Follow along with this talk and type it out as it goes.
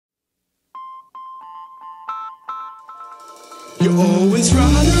You always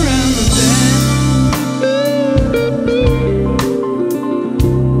ride around the bend.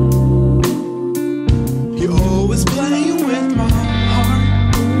 You're always playing with my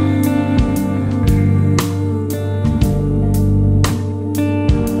heart.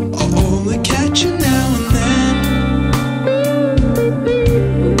 I'll only catch you now and then.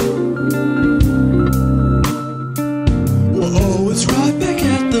 We're always right back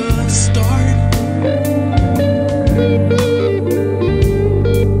at the start.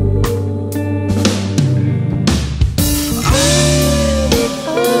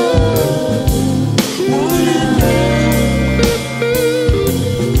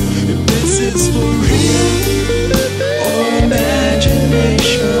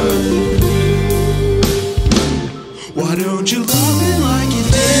 Why don't you love me like you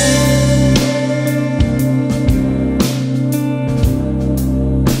did?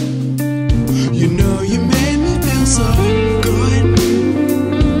 You know you made me feel so